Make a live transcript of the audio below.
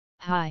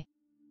Hi.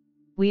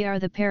 We are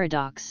the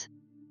Paradoox.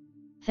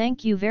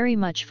 Thank you very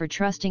much for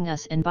trusting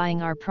us and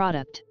buying our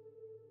product.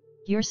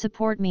 Your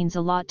support means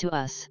a lot to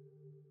us.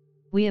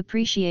 We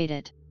appreciate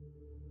it.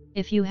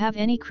 If you have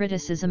any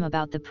criticism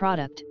about the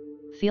product,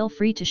 feel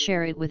free to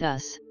share it with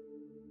us.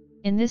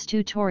 In this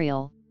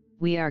tutorial,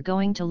 we are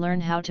going to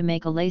learn how to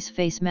make a lace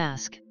face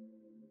mask.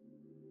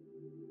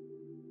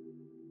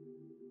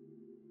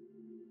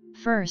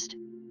 First,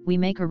 we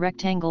make a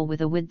rectangle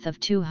with a width of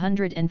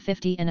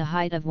 250 and a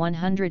height of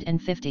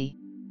 150.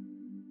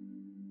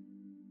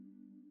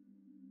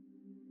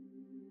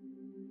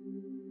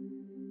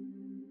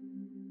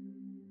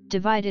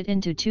 Divide it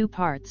into two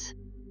parts.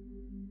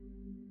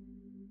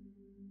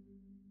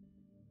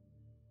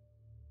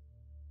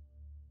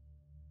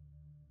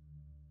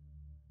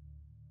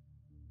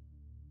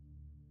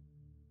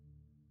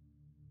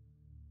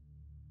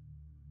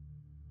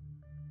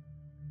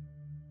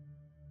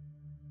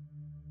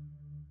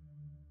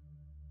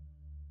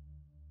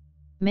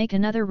 Make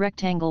another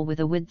rectangle with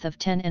a width of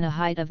 10 and a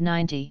height of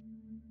 90.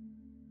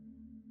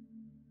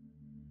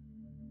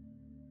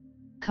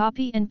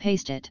 Copy and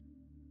paste it.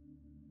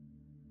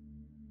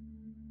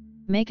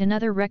 Make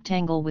another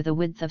rectangle with a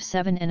width of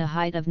 7 and a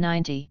height of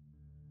 90.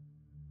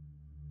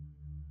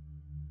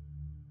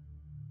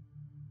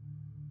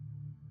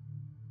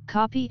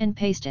 Copy and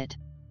paste it.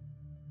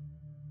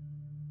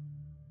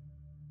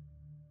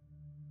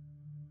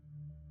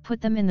 Put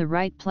them in the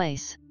right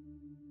place.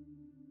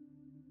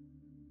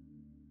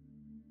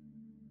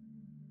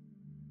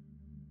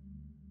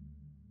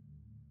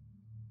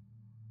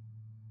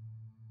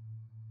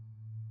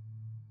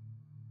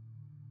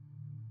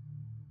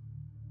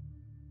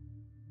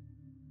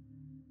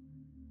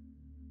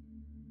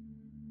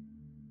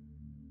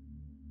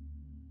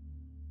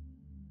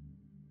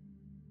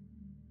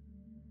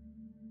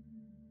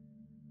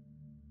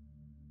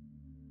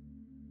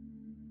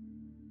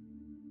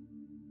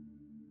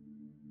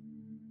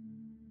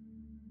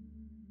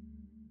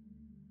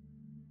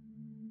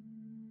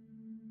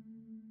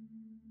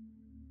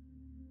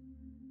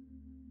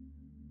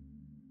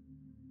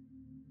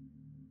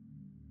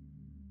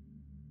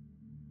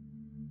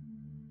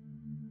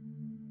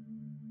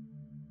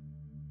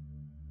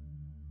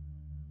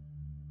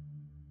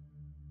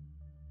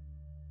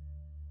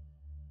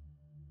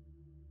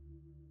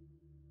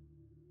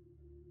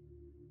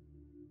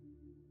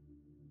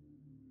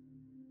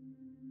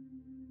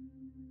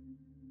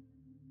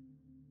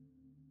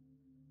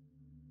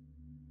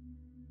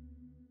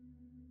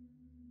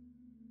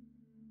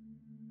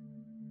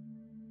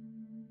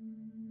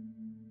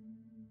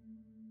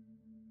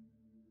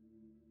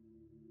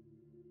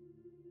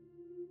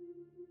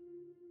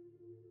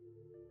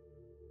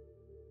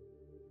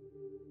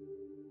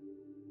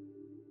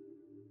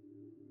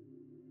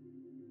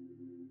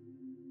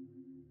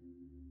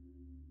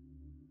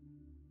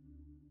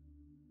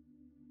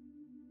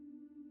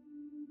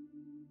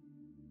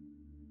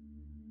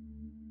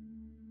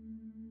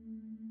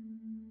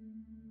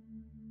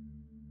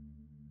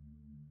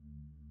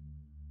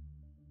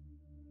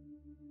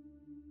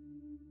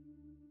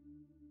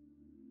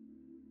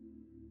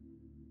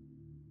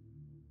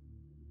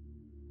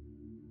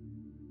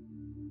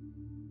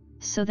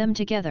 Sew them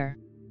together.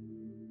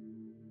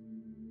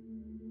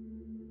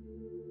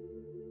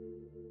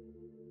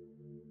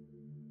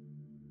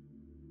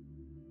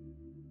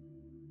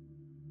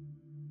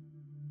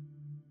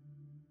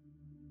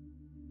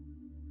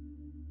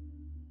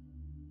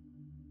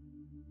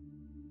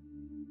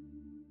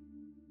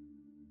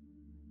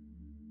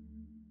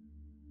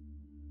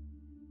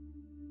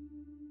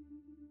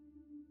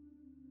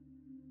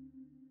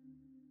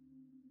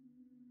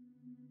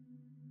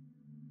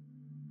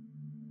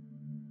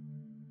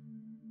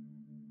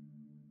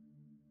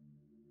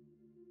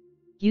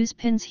 Use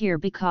pins here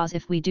because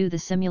if we do the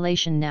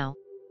simulation now,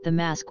 the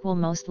mask will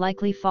most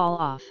likely fall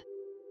off.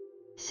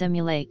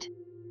 Simulate.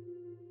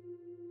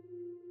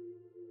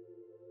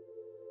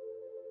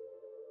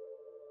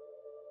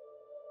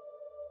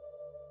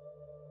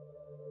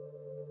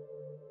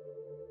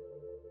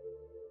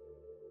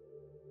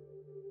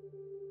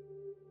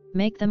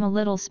 Make them a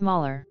little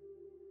smaller.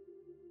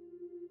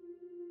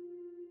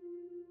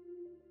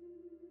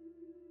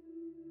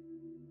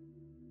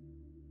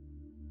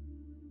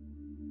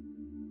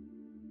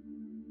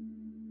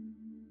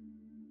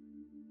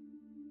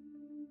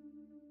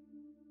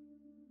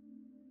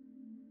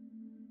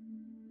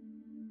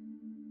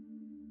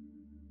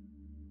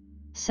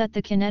 Set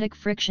the kinetic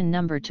friction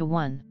number to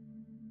 1.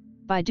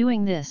 By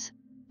doing this,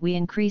 we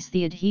increase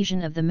the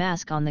adhesion of the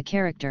mask on the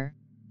character,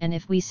 and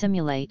if we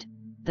simulate,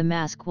 the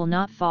mask will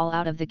not fall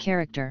out of the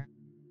character.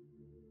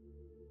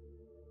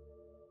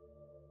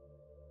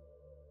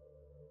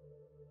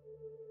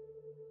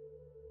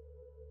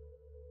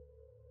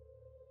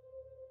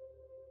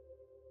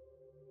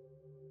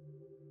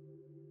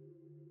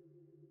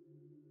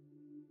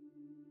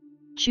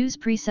 Choose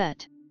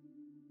preset.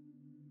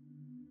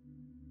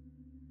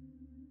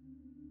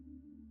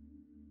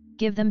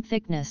 Give them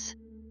thickness.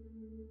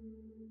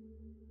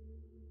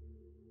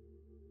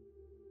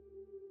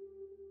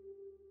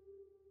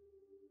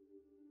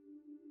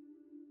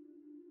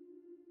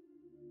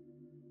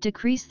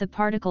 Decrease the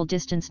particle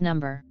distance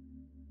number.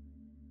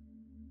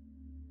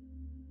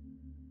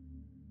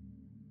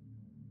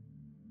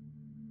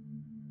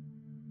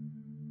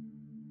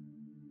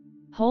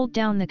 Hold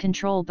down the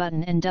Control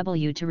button and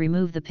W to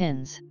remove the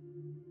pins.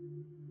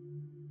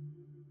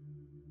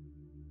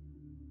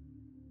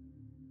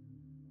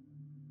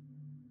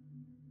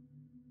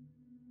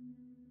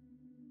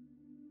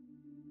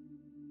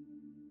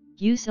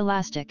 Use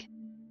elastic.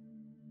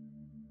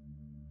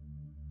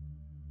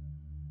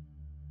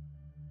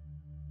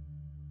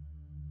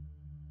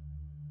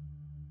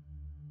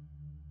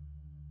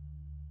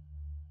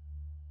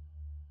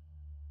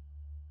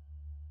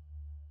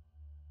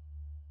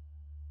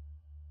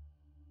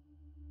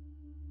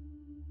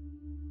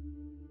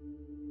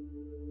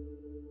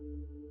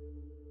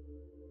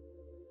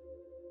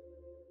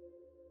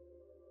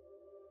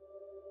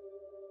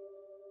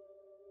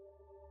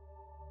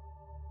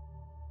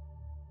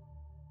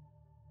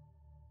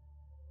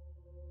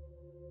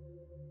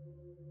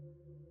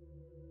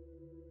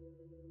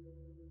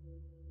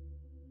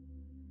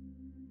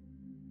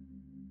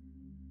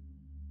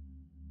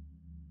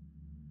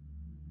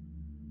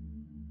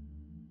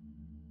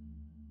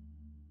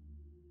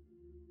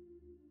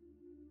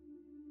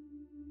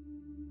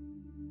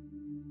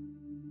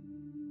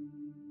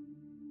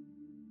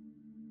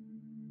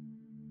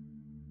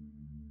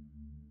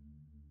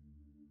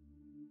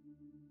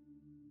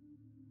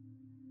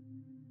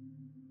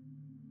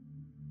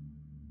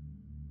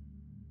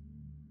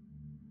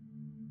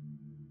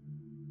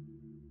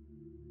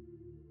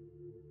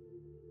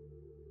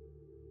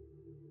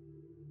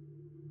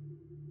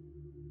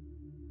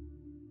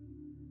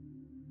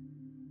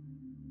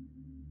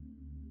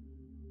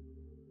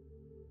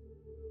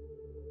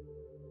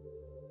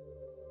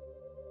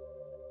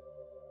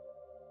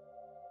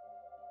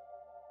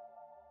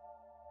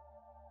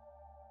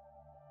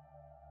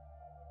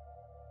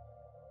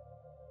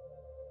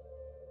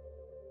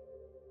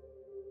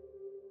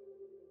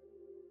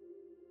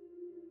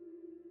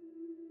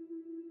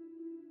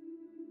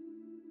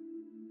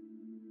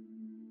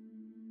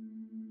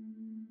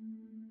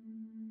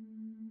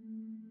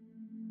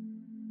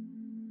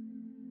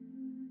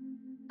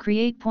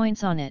 Create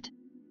points on it.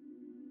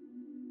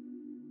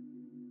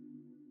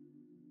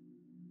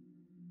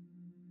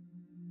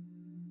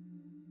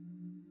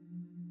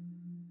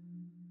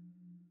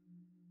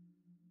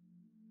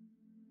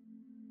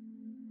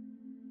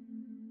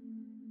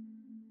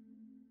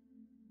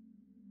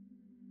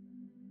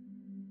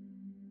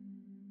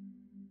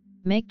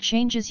 Make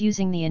changes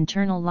using the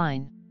internal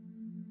line.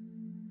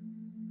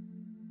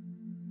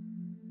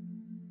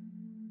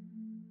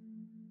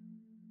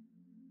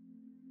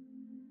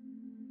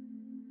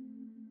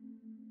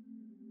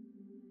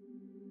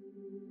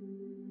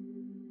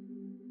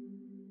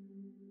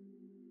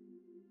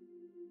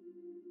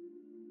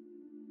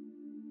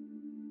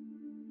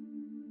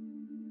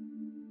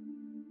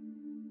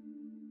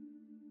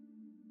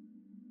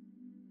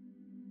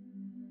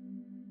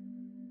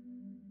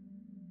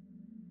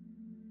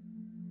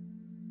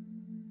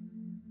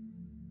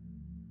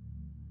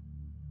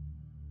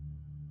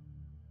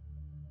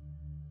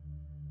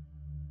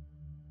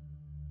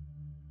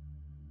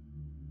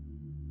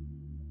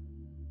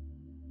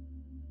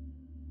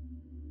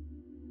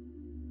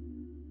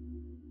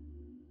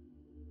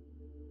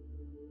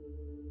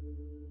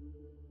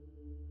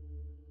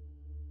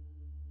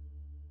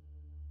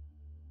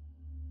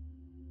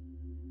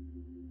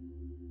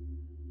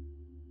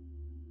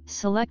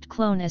 Select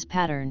Clone as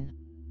pattern.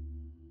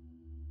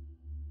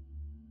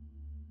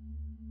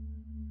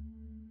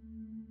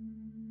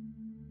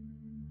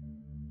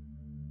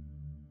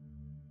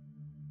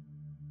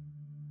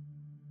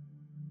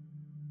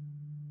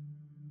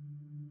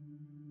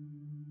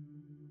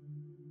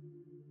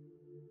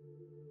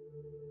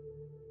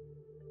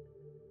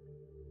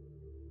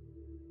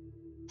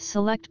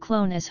 Select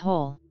Clone as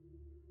whole.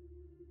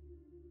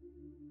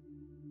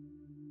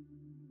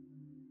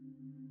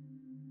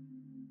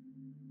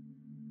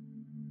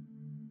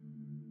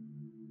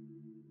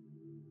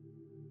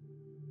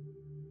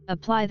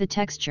 Apply the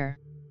texture.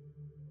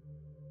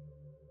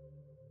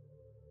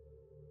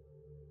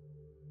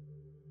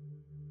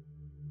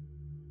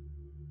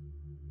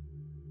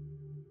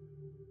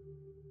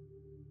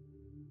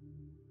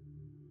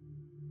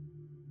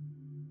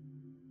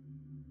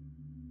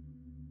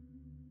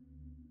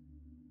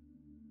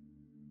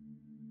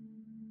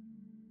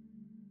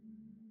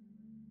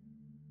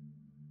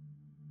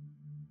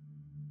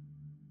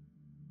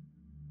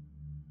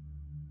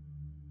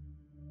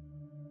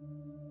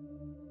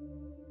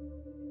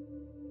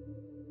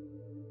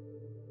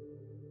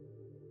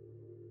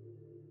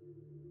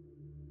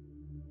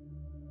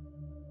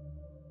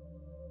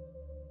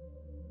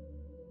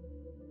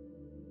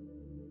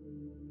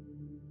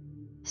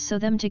 Sew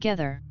them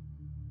together.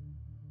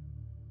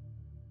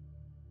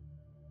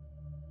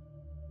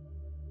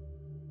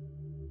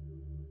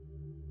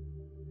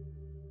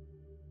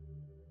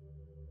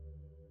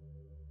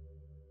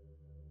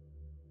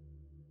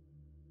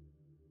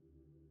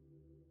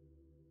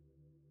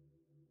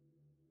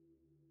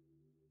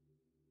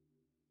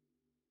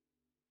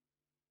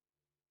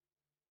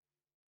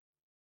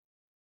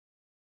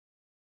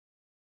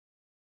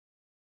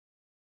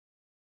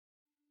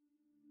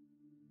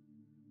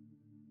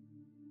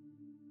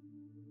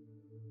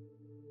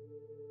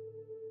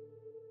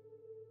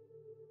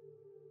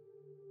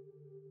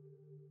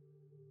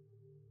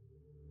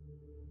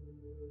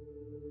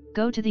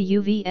 Go to the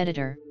UV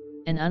editor,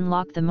 and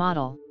unlock the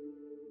model.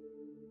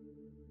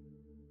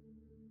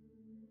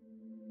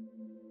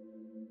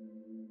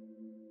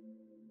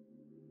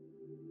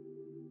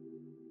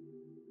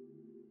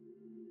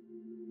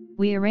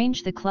 We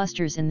arrange the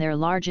clusters in their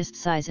largest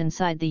size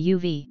inside the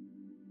UV.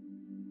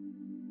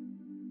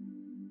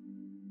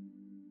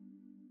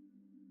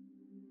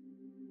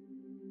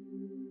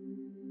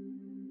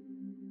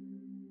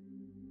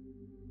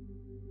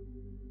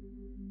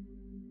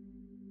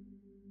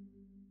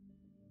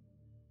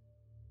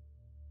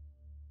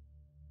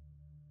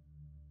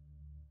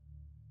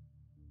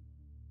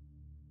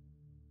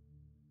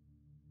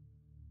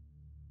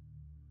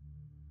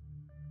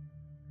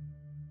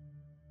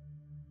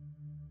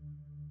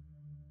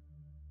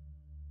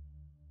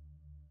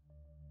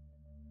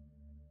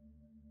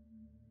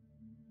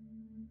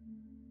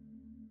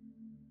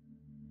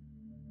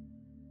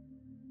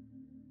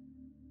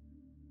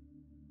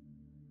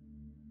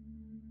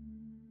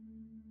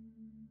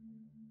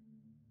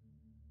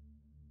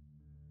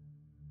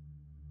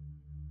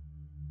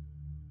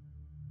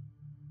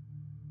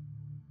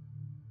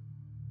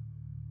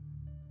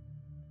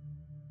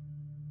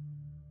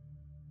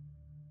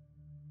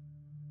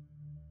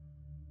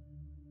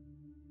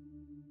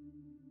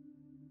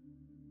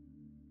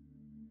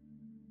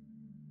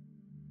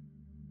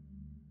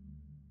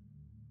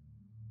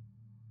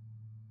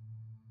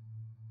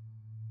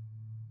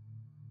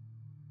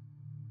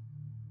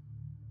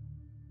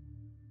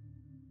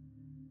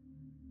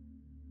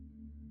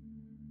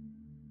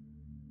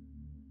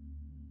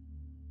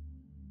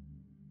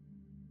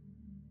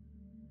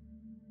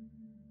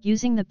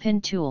 Using the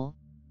pin tool,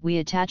 we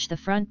attach the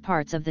front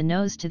parts of the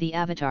nose to the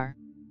avatar.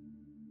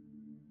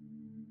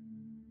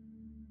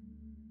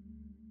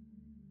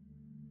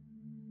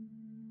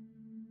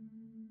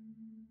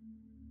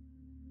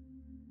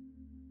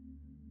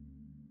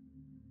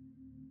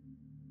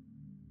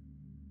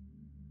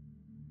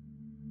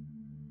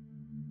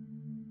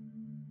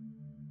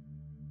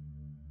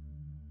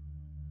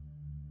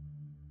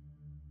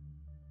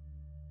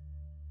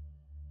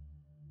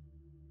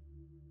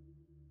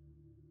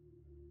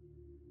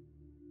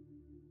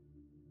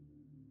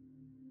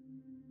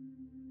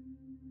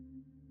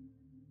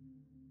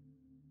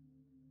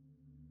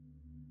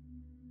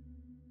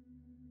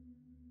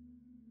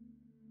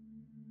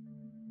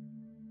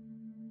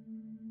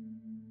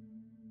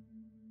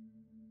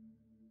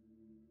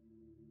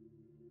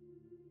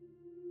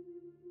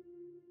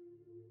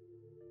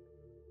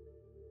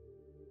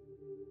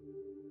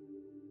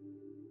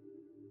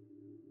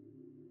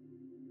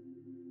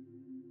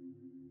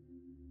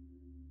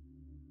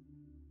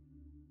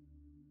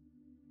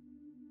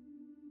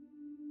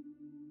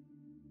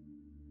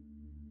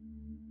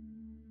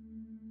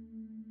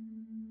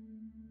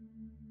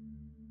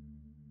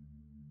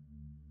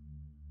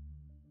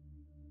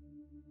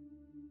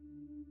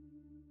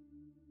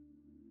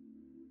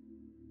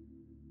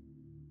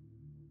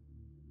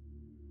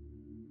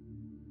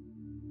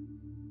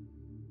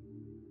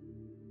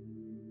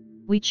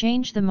 We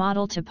change the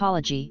model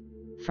topology,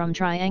 from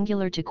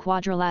triangular to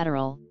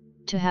quadrilateral,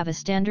 to have a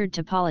standard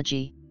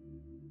topology.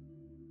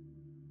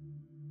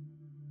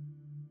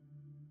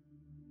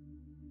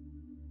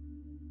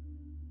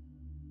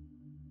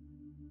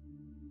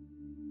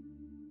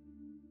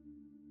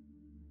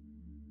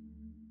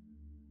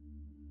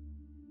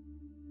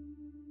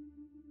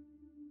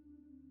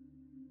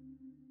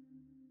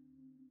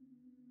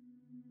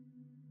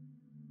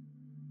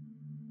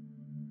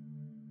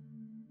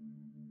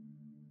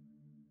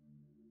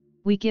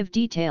 We give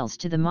details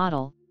to the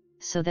model,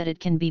 so that it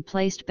can be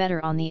placed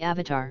better on the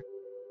avatar.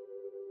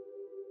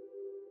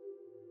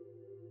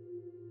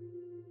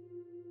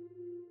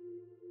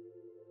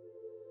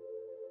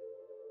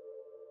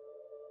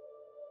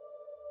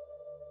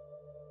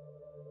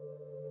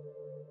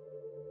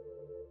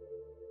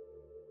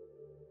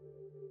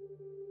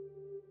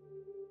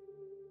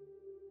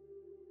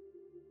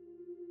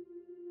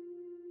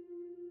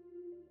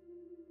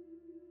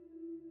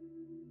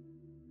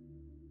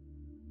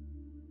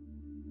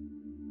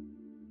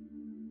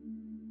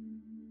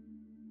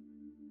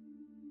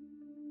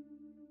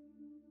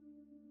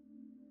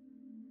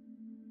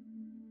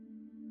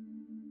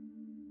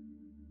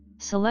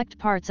 Select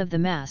parts of the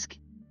mask,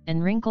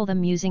 and wrinkle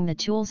them using the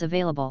tools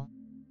available.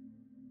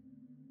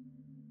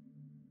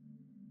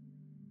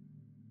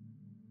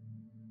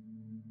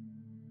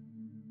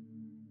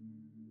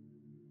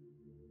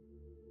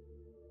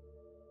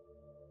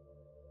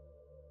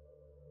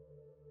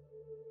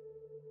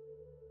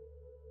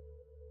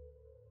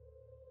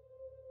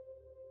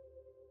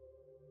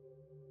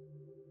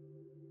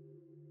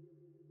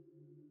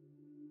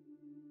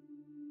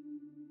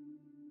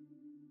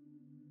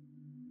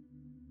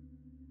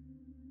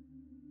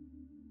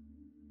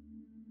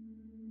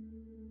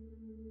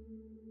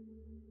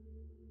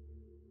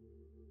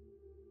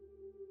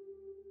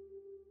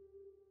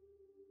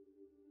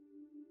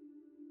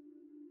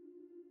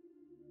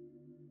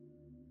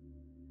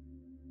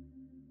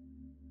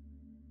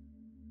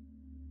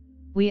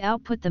 We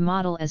output the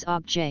model as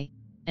obj,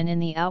 and in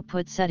the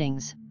output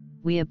settings,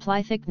 we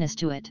apply thickness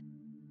to it.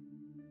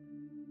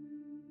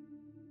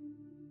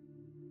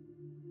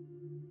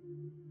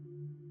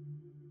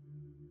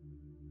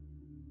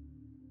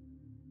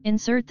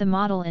 Insert the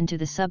model into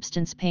the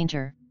Substance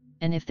Painter,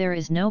 and if there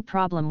is no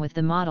problem with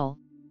the model,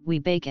 we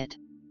bake it.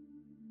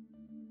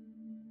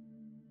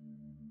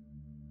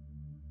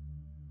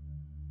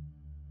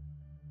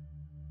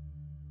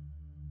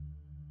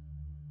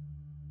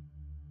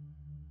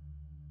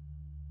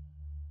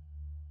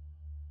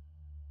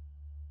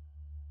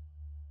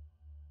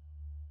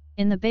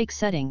 In the bake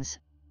settings,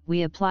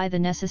 we apply the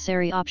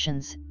necessary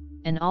options,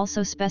 and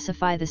also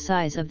specify the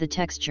size of the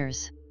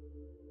textures.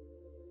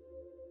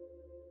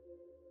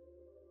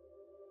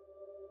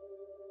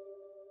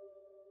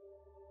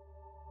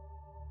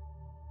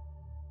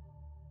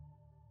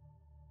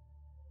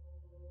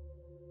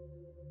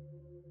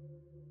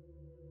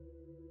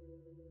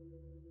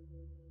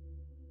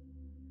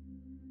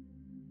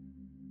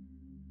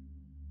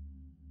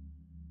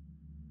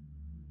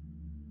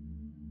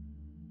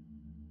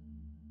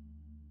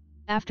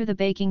 After the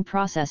baking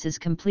process is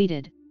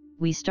completed,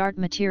 we start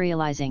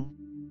materializing.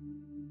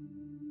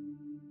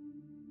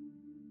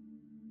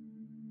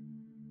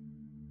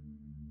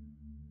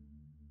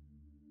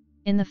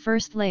 In the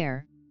first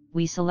layer,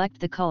 we select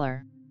the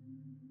color.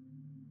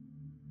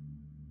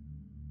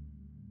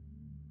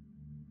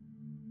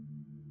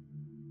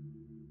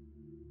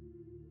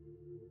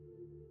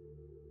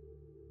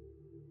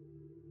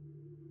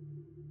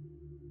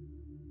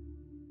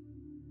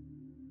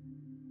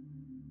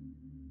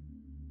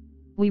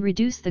 We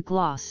reduce the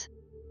gloss.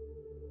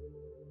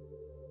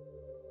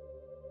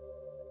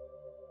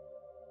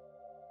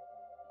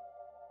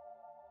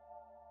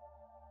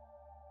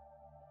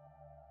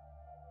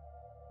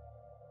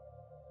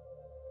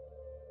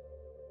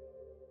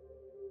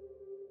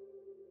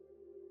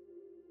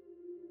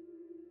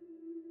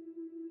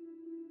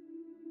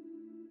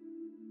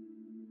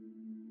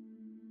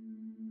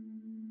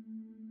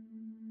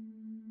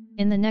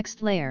 In the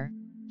next layer,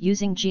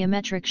 using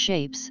geometric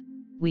shapes,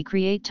 we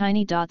create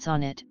tiny dots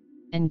on it,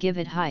 and give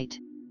it height.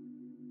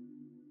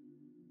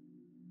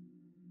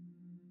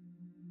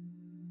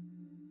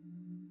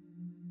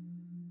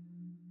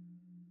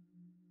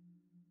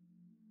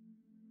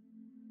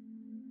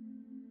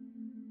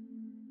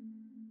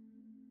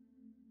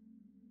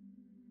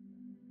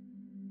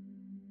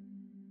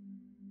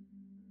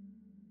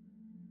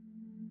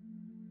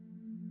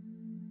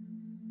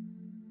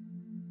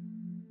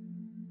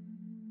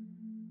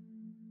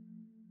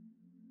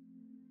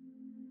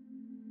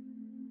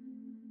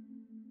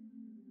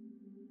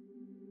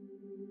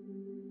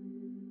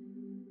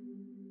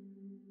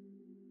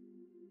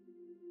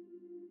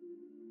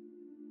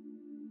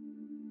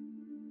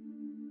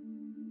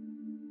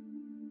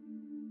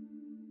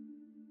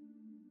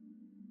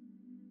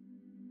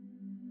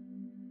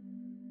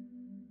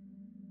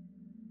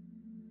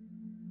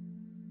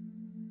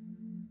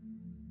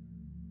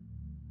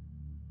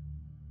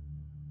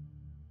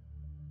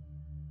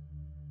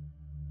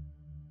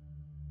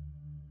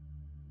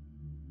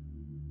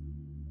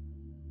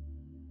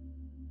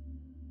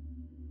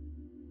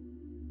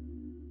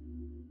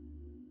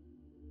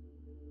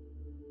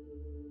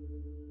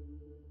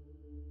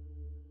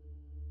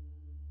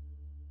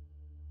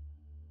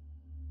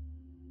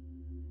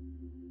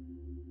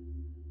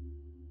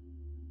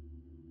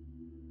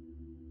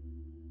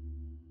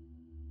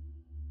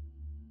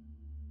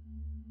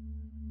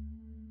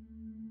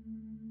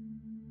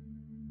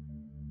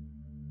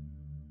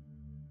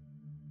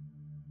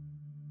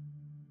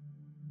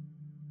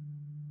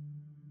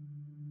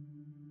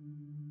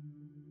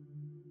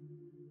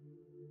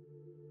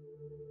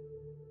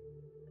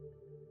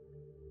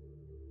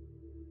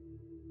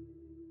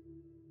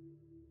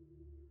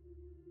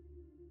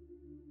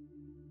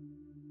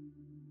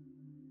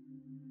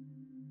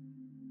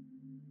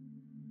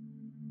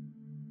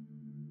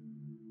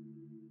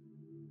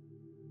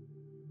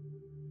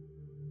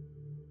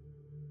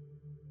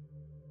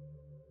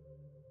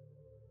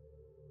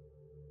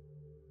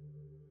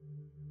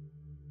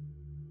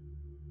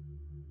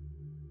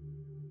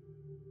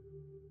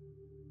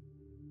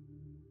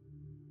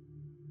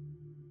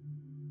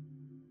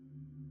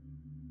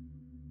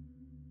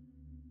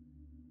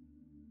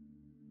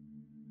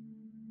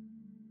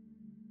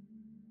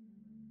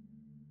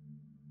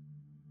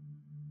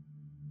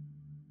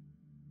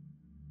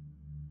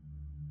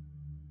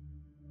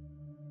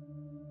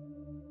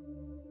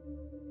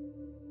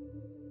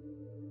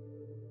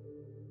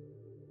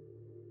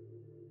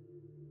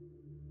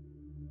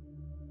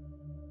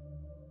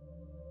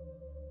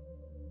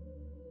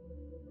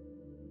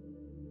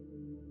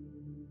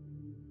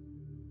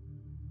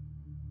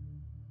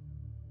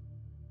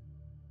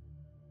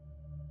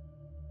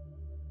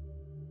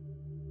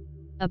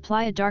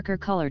 Apply a darker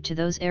color to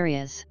those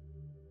areas.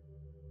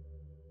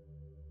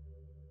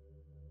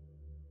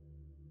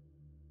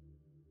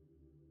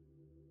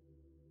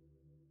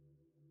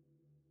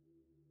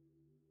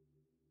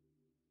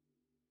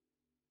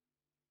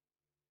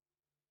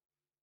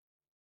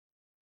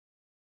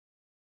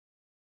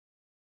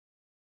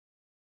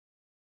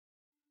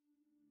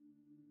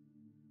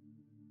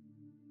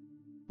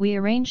 We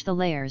arrange the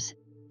layers,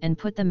 and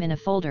put them in a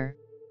folder,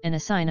 and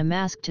assign a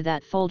mask to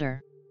that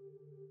folder.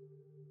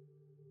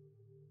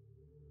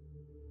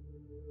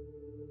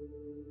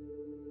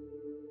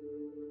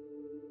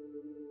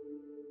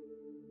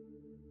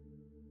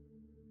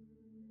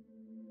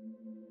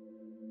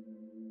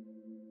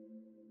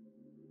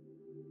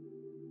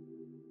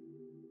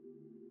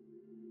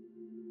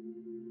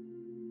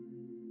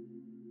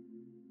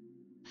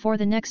 For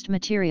the next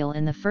material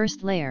in the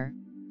first layer,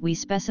 we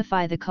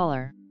specify the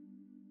color.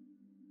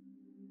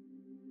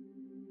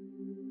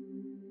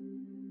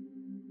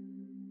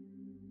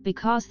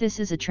 Because this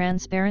is a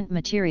transparent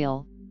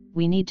material,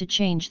 we need to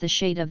change the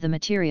shade of the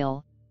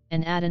material,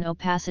 and add an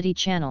opacity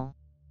channel.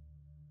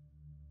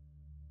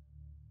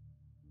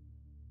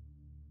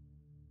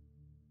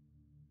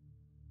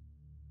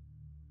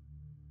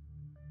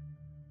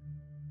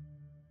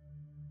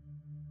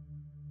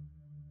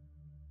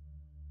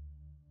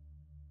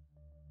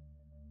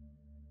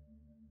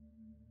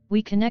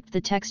 We connect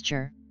the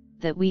texture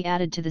that we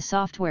added to the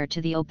software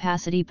to the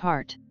opacity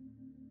part.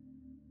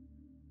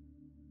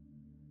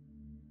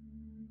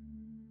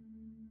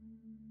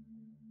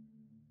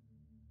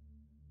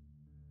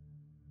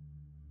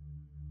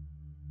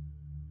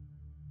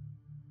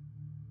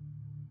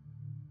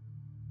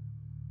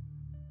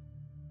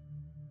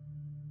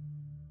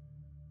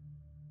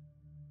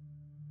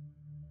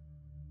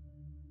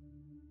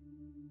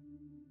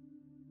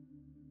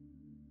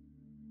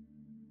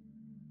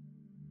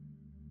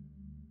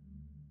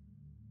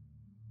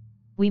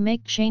 We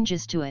make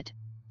changes to it,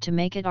 to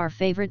make it our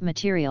favorite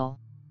material.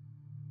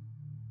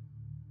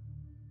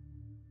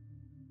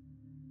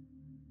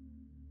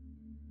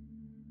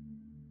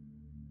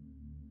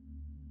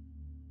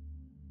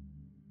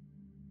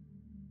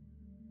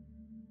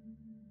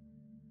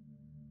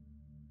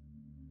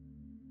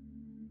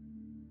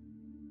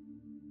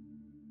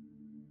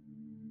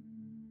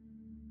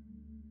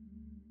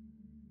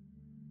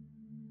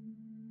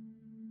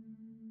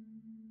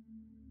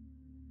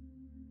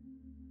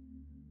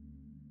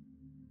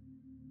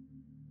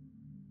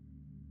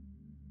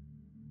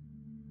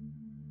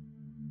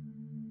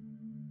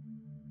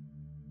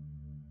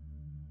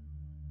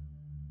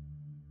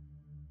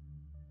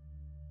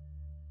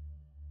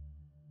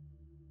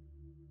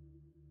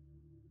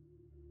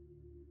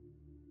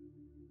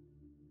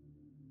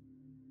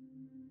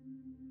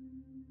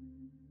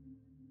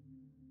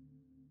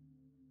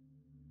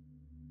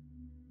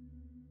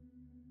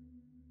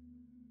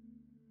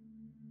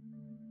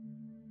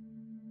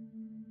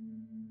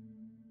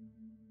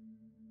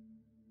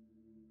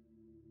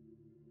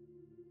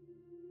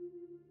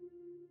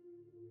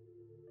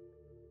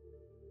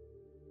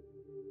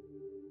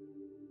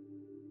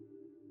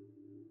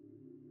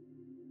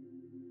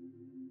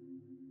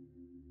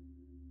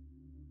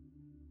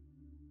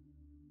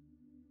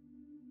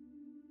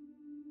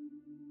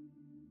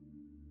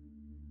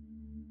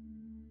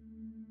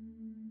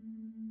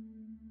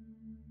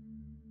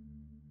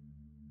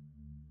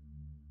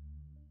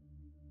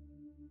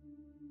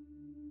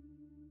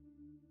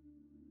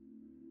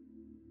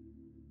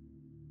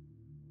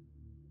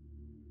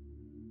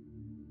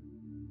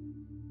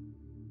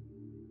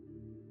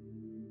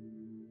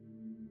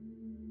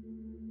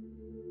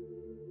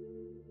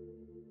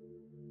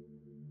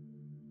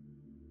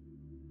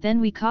 Then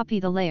we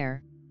copy the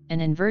layer,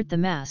 and invert the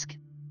mask,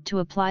 to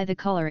apply the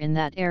color in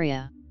that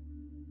area.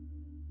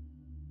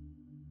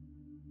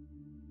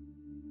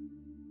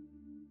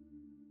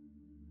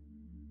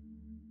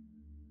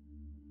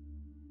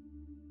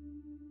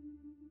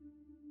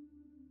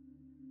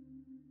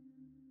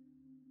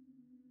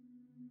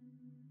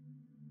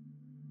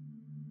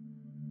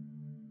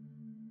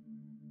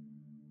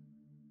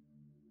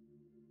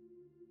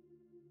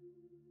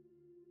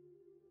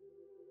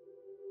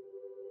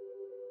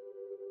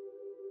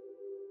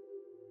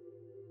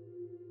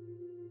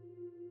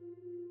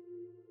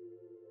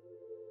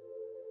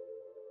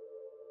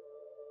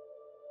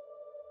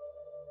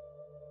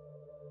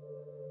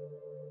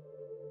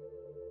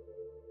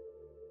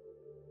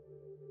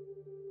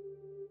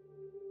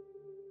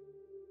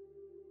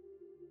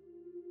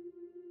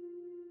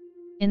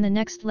 In the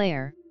next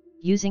layer,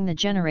 using the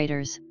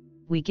generators,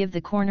 we give the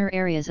corner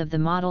areas of the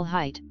model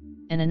height,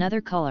 and another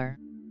color.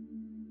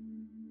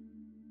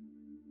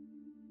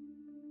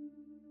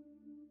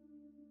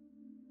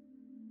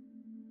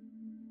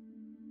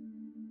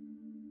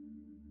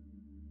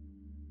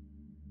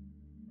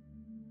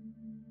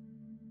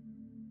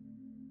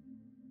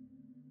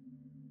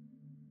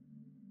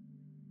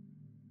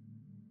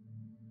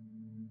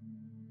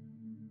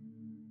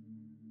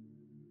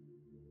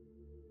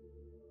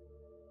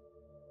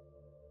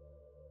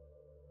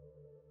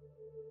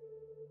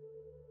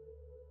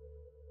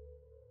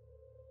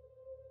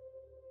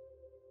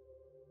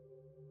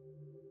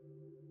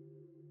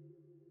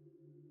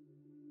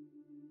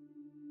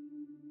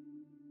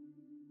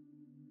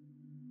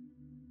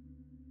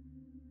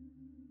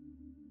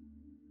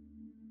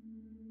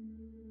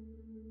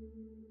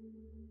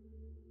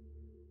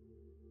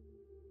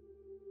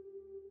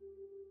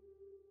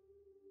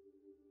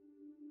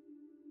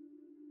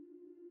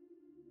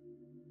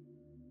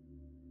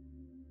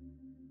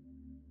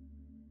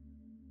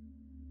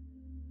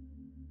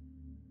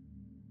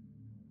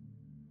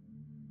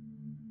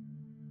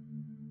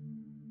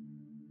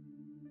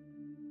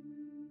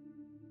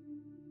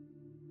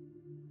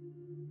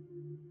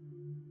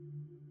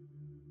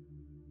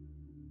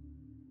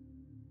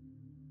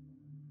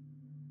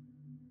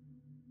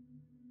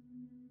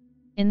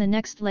 In the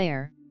next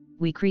layer,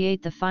 we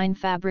create the fine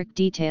fabric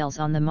details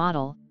on the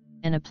model,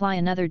 and apply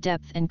another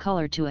depth and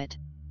color to it.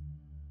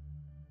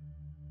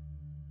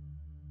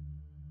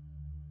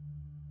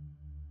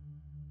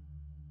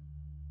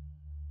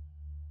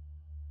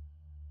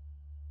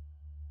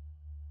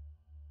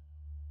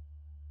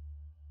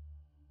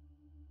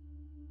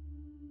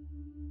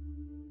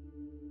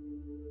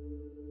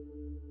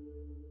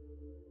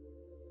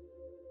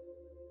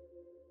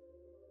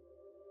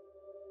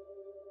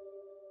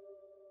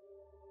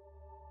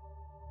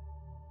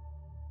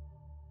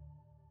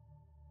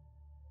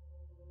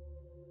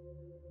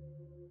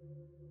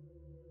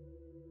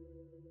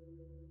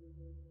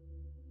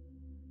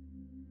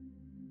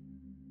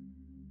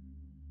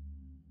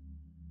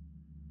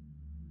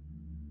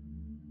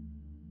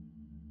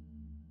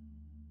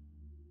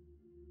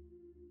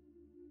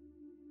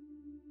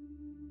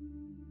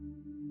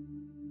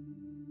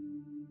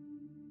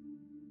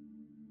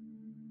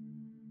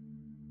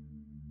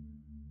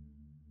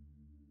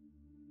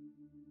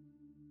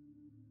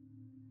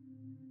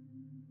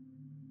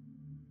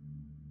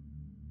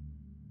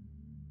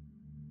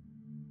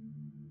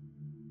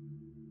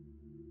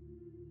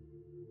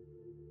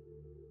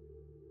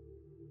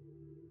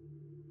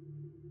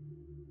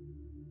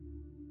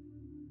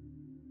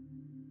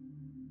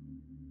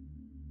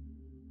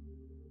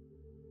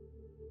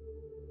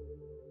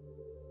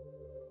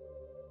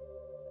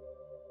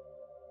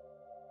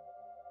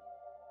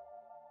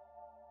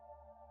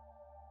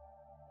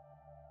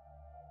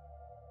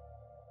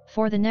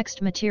 For the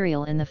next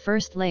material in the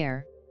first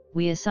layer,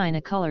 we assign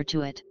a color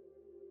to it.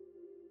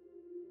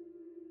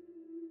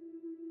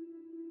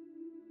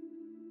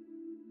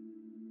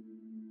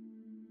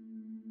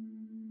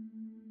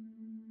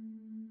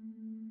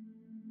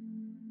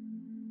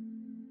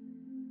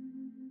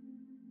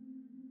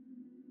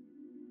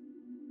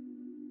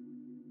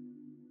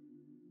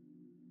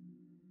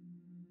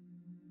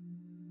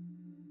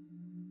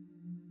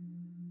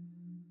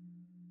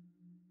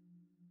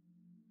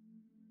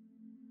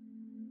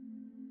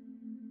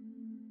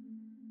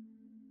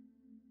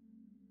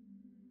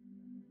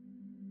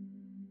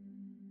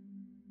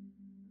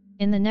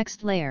 In the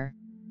next layer,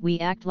 we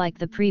act like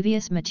the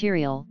previous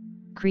material,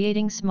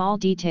 creating small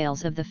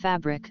details of the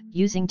fabric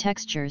using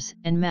textures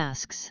and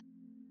masks.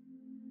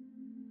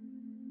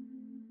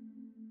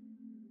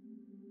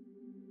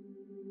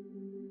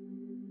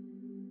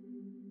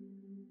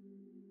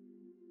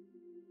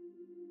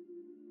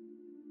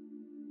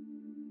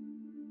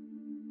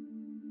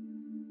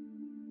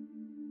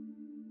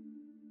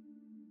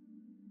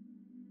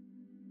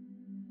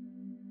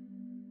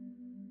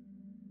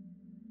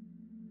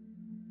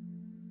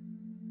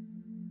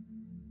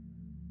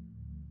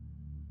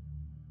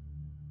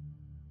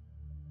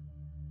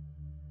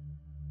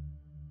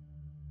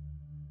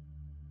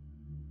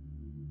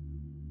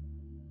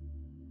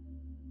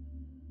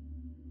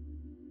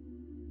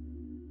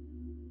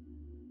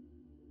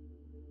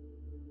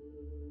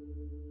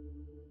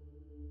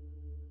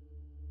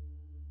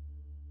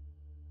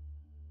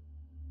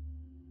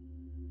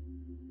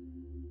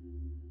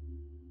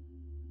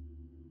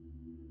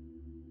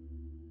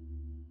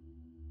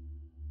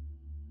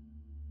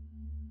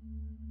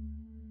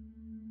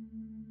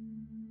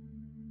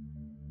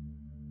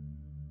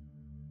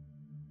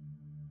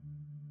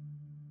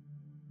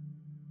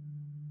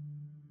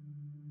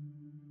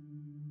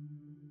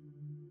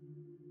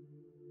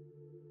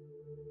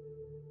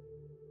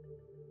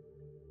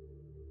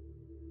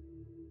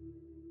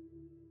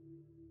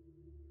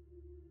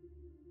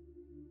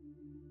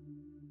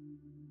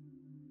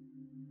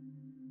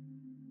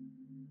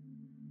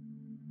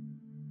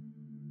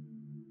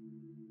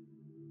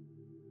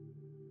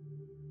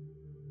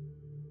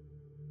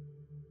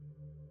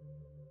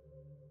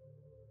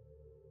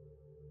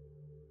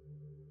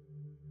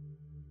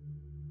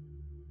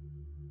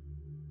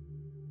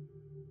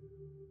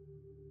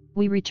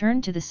 We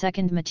return to the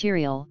second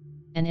material,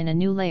 and in a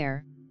new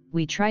layer,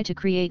 we try to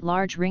create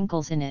large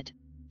wrinkles in it,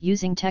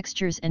 using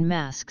textures and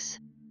masks.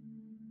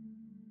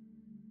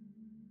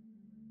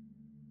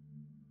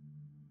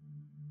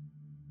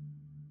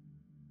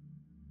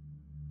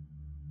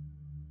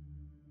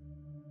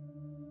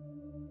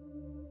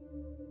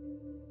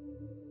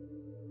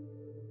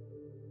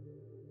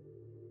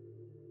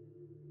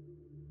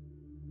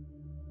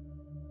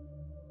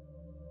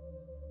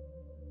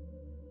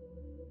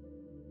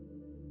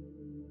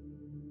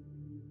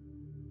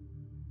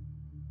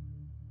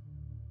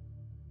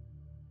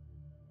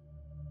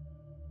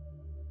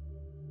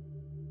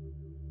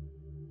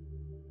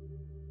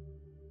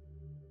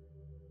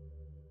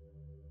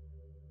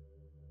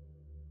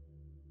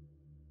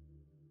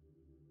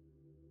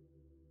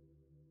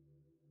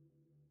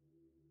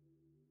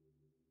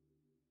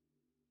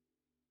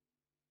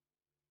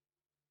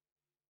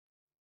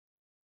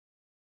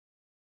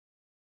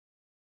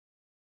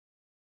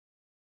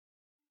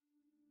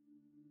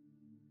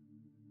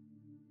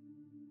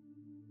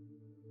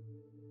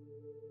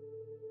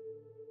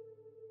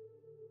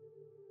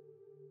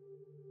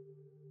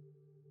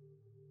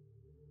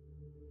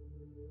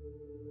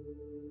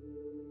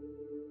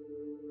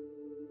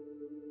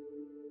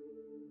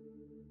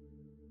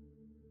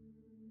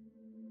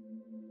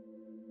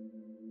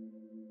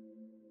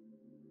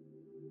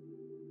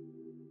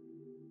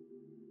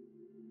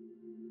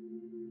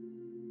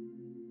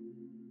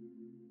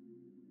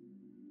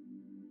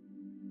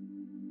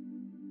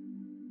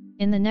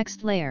 In the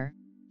next layer,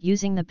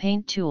 using the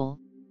paint tool,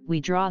 we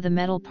draw the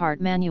metal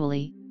part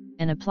manually,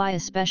 and apply a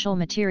special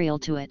material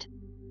to it.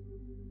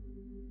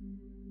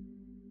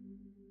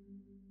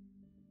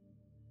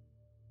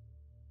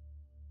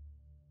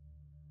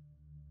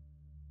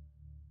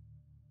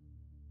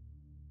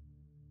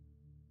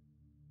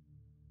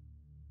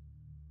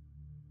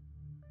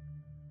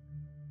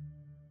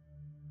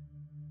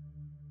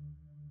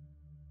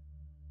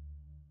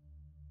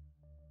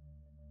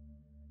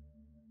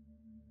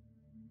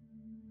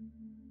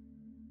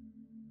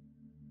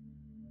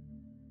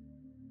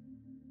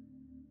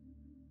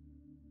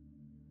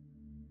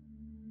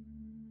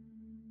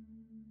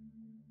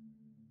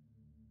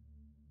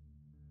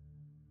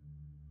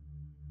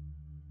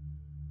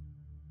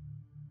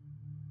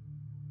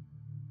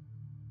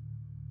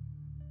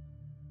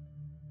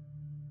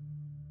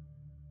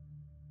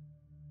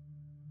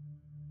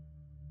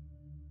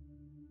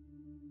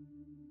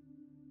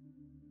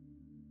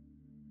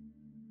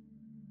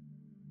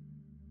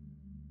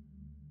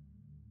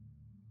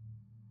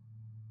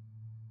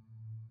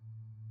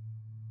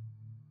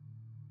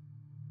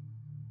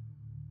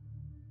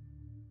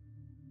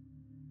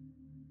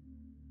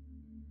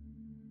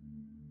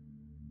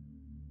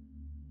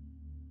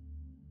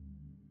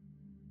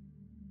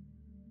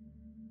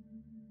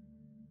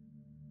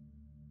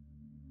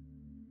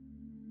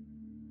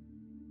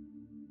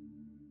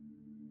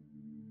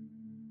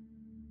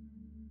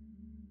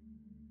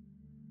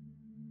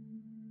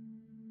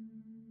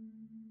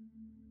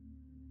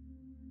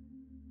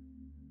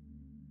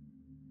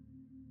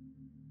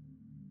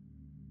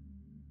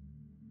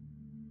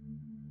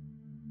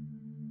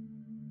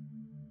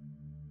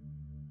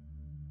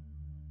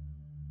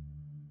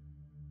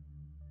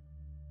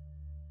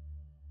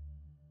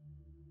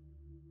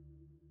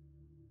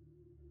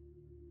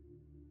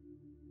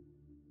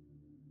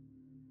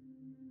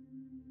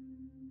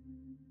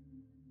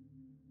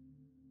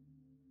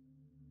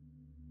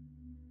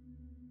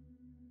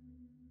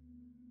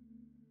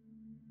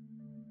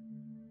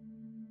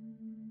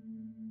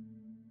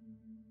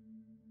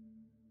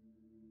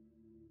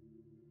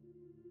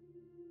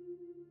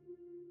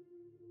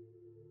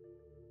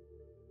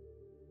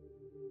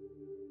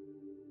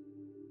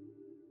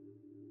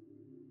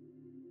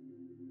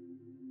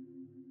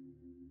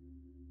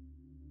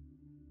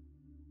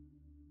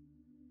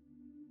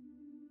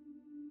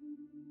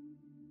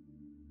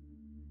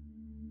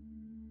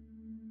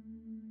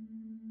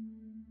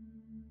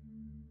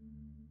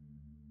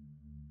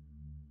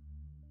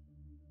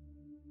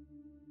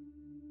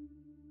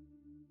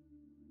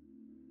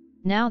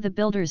 Now the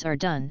builders are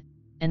done,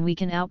 and we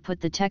can output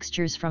the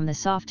textures from the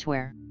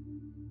software.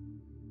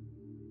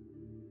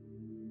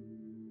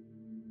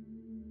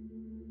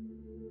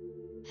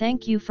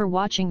 Thank you for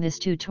watching this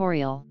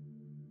tutorial.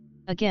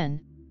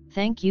 Again,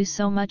 thank you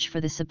so much for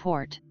the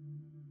support.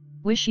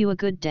 Wish you a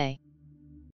good day.